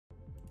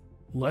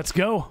Let's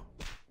go.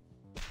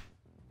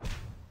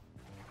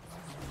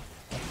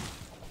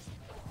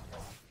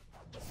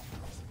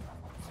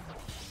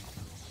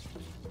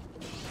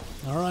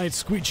 Alright,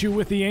 Squeachu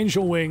with the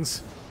angel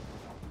wings.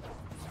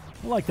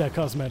 I like that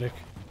cosmetic.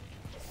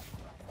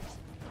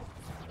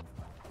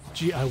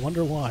 Gee, I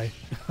wonder why.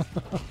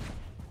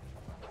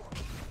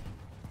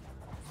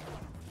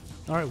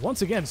 Alright,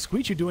 once again,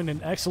 Squeachu doing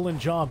an excellent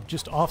job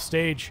just off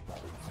stage.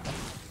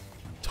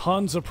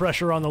 Tons of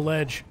pressure on the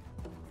ledge.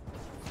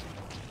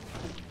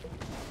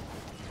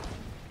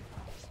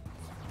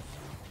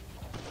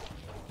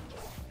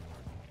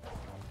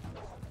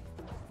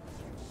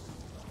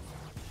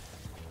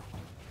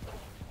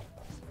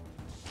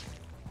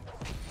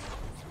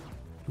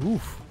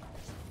 Oof.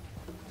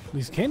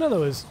 Leescano,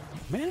 though, is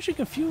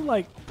managing a few,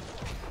 like,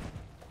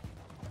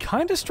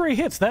 kind of stray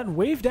hits. That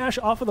wave dash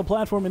off of the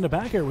platform into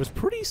back air was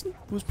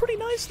pretty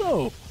nice,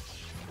 though.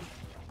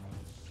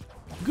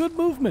 Good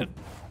movement.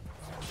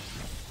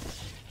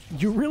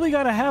 You really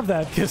got to have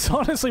that, because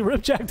honestly,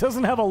 Ripjack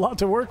doesn't have a lot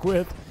to work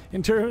with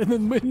in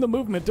the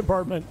movement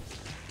department.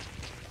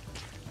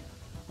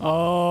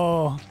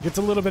 Oh, gets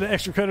a little bit of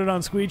extra credit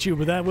on Squeachu,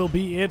 but that will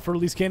be it for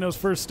Leescano's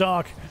first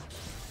stock.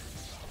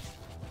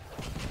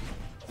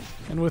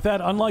 And with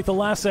that, unlike the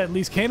last set,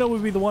 Leescano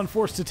would be the one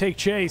forced to take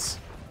chase.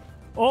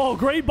 Oh,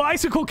 great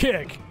bicycle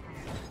kick!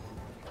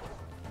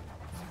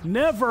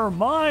 Never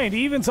mind,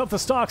 evens up the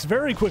stocks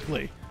very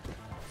quickly.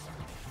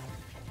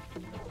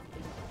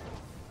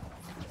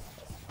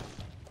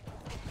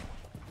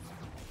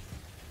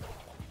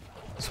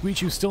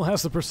 Squeachu still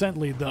has the percent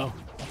lead, though.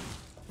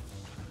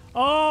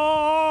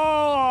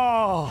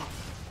 Oh!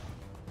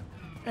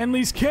 And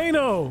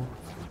Leescano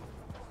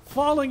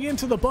falling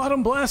into the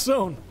bottom blast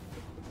zone.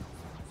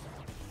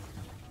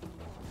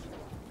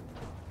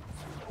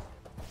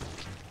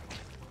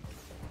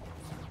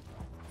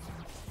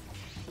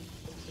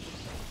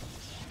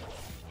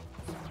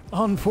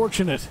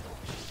 Unfortunate.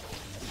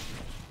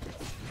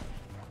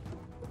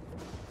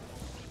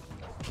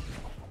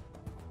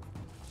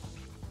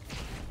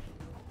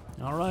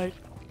 All right.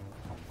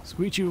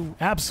 Squeachu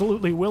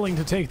absolutely willing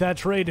to take that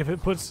trade if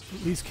it puts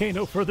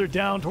Leescano further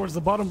down towards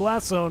the bottom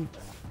blast zone.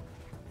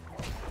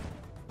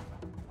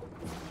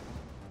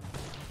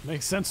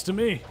 Makes sense to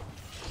me.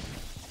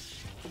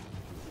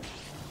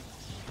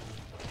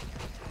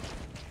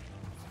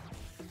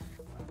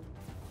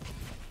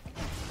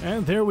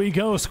 And there we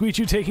go,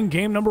 Squeachu taking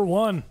game number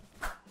 1.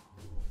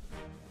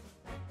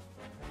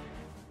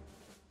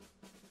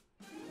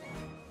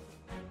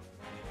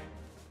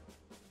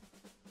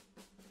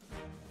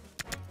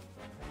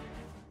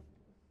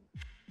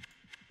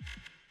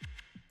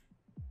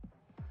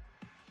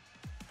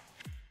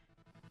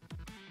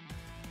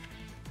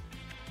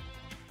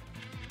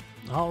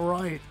 All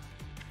right.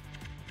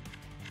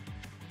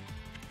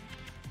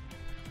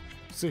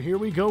 So here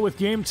we go with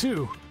game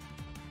 2.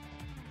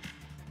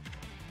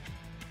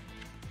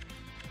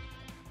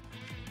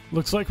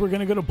 Looks like we're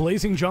going to go to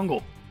Blazing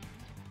Jungle.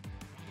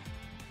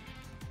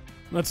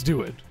 Let's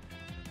do it.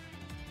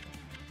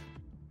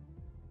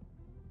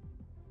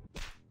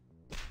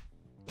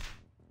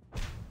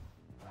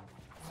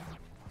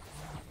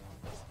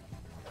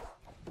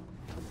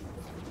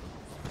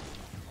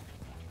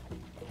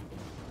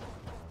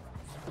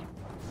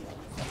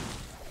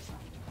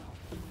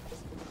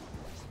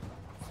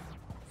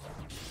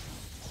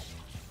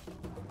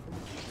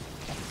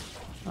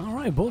 All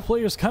right, both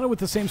players kind of with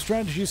the same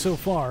strategy so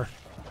far.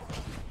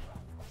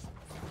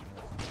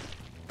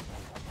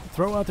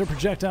 Throw out their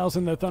projectiles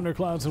in the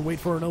thunderclouds and wait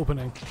for an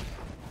opening.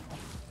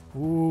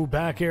 Ooh,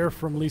 back air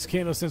from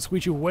Leescano sends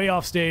Squeachu way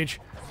off stage.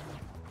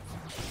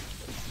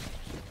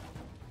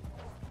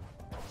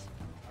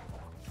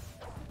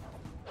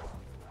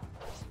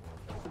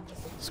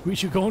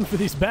 Squeachu going for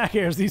these back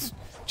airs. These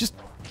just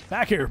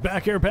back air,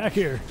 back air, back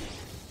air.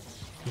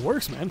 It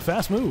works, man.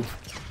 Fast move.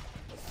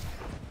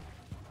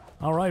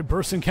 All right,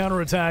 burst and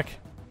counterattack.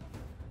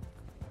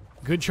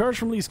 Good charge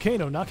from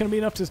Leescano. Not going to be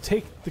enough to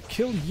take the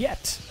kill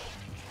yet.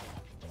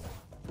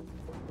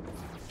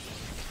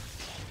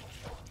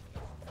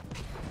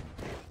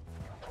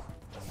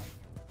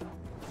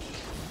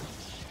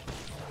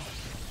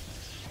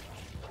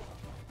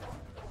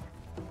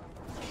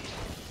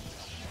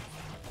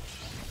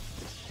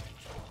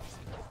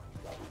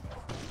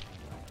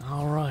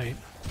 All right.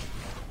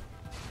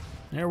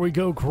 There we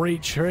go.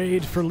 Great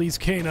trade for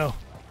Leescano.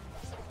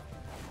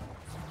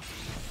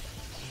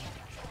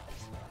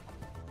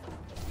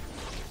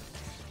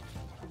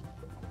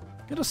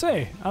 Gotta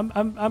say, I'm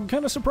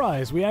kind of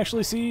surprised. We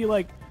actually see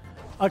like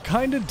a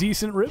kind of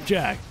decent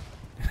Ripjack.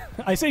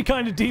 I say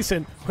kind of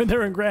decent when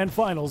they're in grand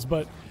finals,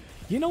 but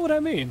you know what I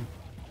mean.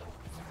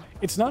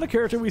 It's not a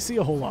character we see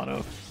a whole lot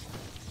of.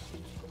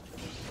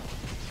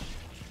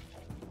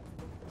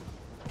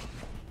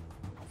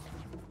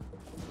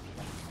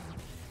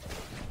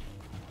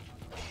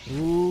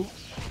 Ooh,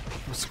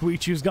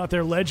 Squeachu's got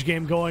their ledge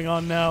game going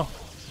on now.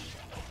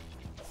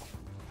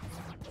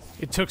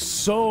 It took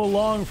so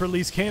long for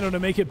Leescano to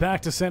make it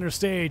back to center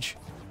stage.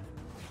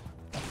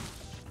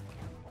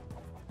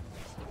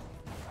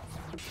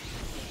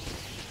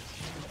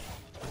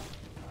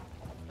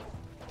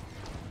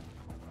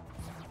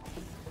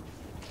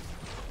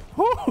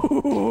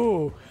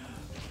 Ooh,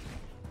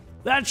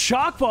 that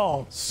shock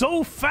ball,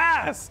 so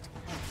fast!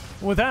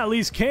 With that,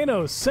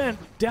 Leescano sent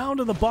down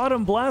to the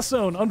bottom blast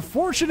zone.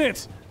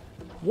 Unfortunate,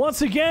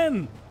 once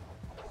again.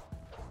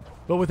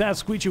 But with that,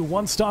 Squeachu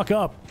one stock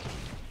up.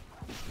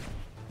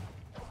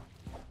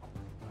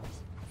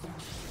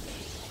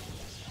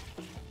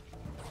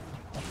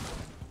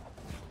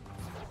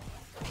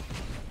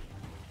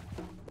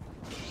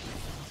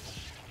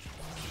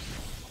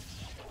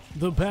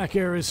 The back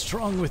air is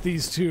strong with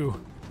these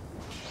two.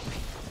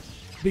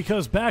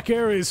 Because back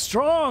air is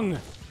strong!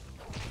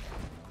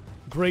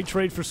 Great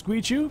trade for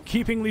Squeachu,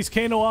 keeping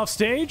Leescano off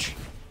stage.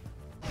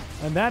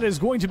 And that is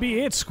going to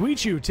be it.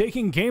 Squeachu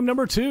taking game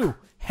number 2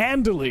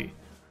 handily.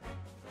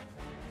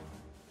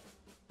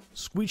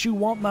 Squeachu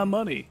want my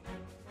money.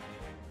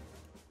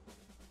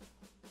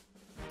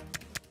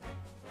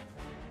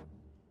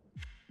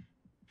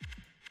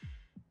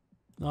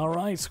 All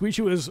right,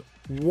 Squeachu is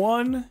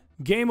one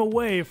game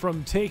away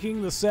from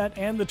taking the set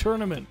and the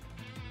tournament.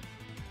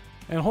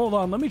 And hold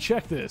on, let me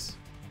check this.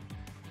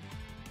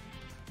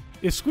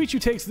 If Squeachu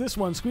takes this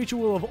one, Squeachu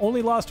will have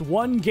only lost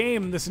one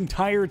game this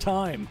entire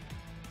time.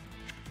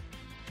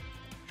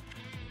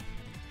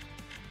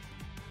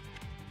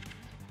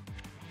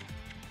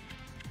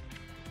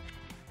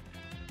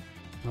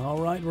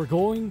 All right, we're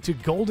going to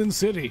Golden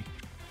City.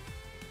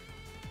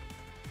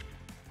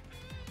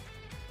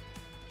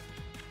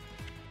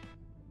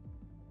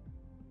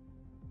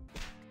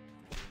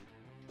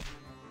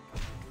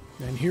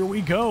 And here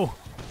we go.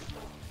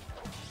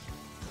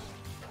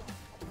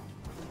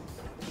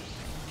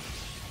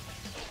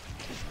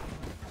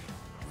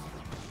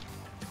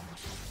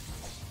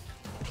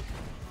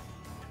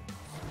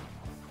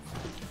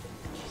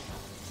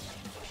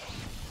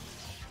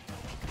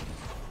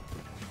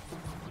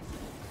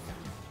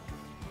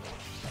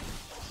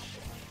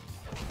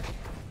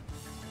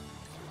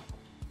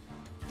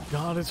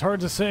 God, it's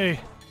hard to say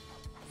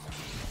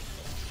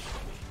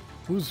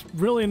who's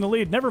really in the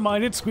lead. Never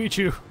mind, it's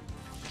Squeachu.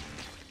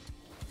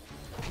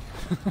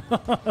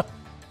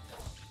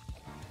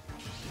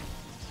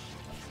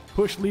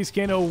 Push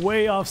Leescano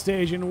way off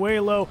stage and way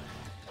low.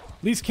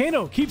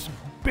 Leescano keeps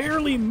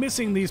barely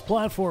missing these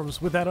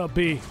platforms with that up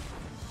B.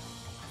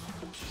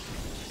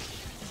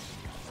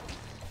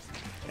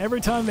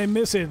 Every time they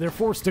miss it, they're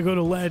forced to go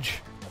to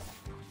ledge.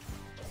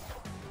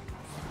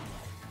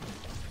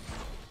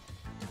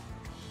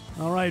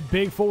 All right,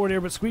 big forward air,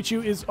 but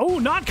Squeachu is, oh,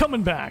 not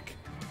coming back.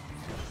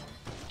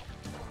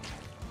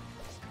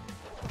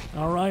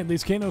 All right,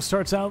 Leescano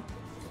starts out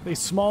a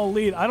small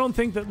lead. I don't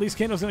think that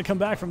Leescano's going to come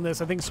back from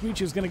this. I think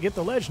Squeachu's going to get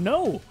the ledge.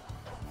 No.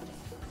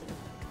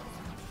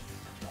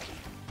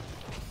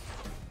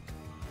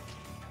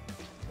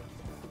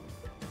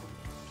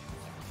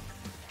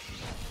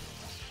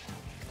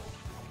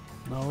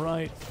 All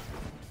right.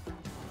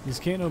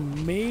 Leescano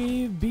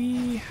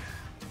maybe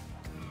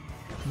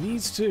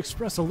needs to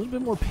express a little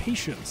bit more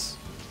patience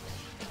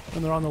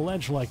when they're on the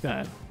ledge like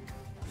that.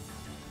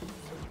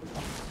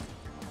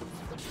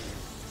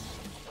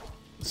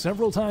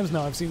 Several times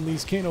now I've seen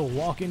Leescano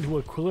walk into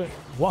a quill.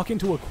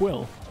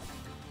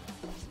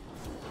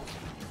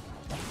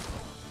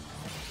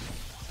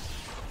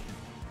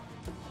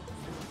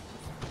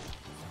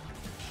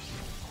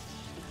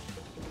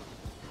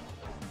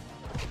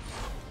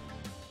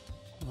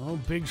 Oh,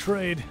 big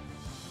trade.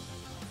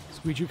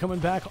 Squeachu coming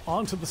back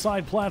onto the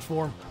side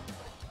platform.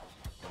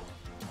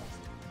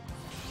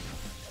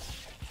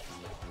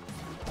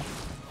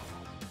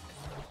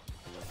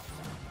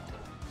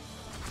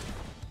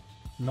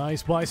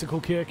 Nice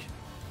bicycle kick.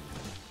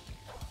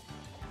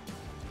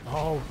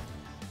 Oh,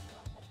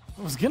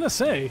 I was gonna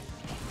say,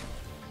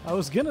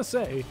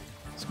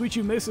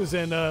 Squeachu misses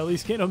and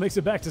Leescano makes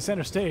it back to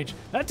center stage.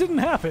 That didn't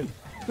happen.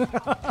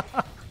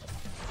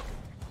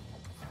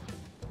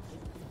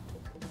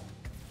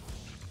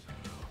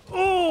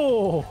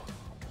 Oh,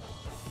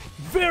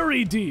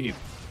 very deep.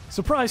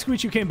 Surprised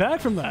Squeachu came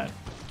back from that.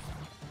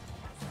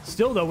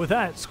 Still though, with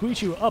that,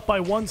 Squeachu up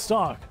by one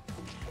stock.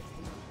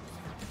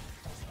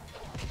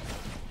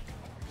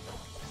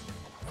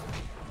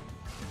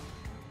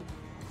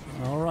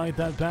 Alright,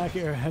 that back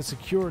air has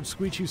secured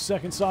Squeachu's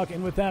second stock,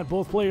 and with that,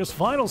 both players'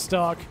 final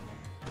stock.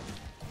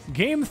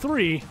 Game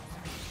 3.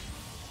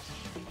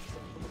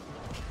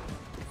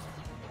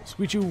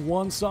 Squeachu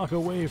one stock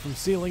away from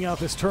sealing out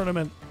this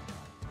tournament.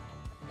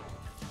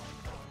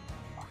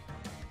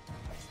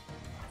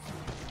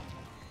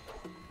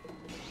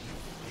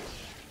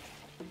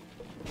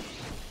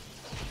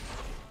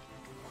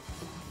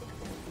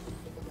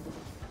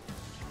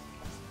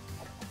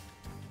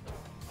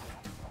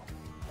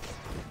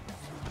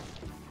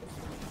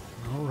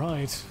 All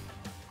right.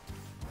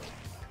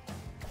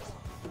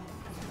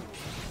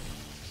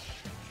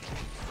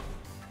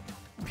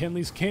 Can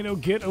Leescano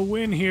get a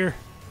win here?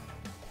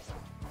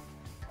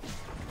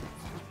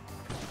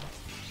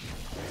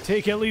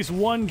 Take at least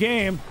one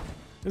game.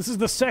 This is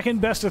the second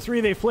best of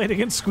 3 they've played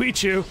against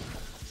Squeachu.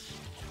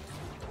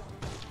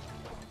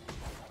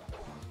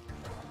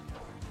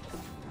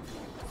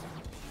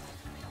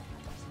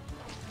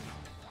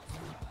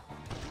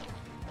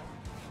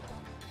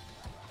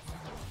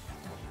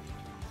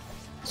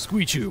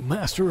 Squeachu,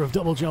 master of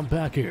double jump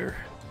back air.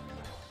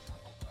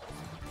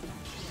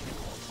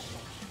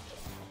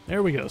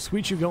 There we go.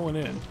 Squeachu going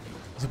in.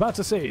 I was about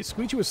to say,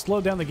 Squeachu has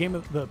slowed down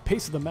the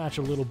pace of the match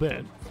a little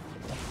bit.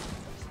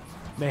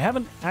 They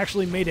haven't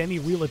actually made any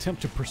real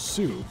attempt to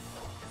pursue.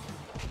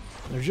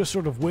 They're just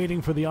sort of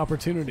waiting for the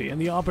opportunity.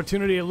 And the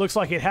opportunity, it looks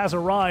like it has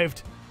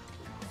arrived.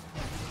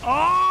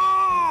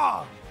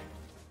 Ah!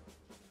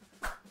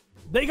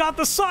 They got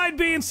the side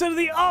B instead of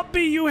the up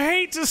B. You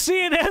hate to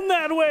see it end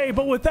that way.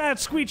 But with that,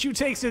 Squeachu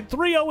takes it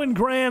 3-0 in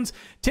Grands,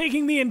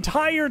 taking the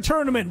entire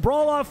tournament.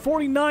 Brawloff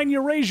 49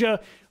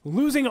 Eurasia,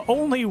 losing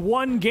only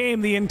one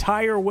game the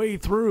entire way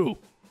through.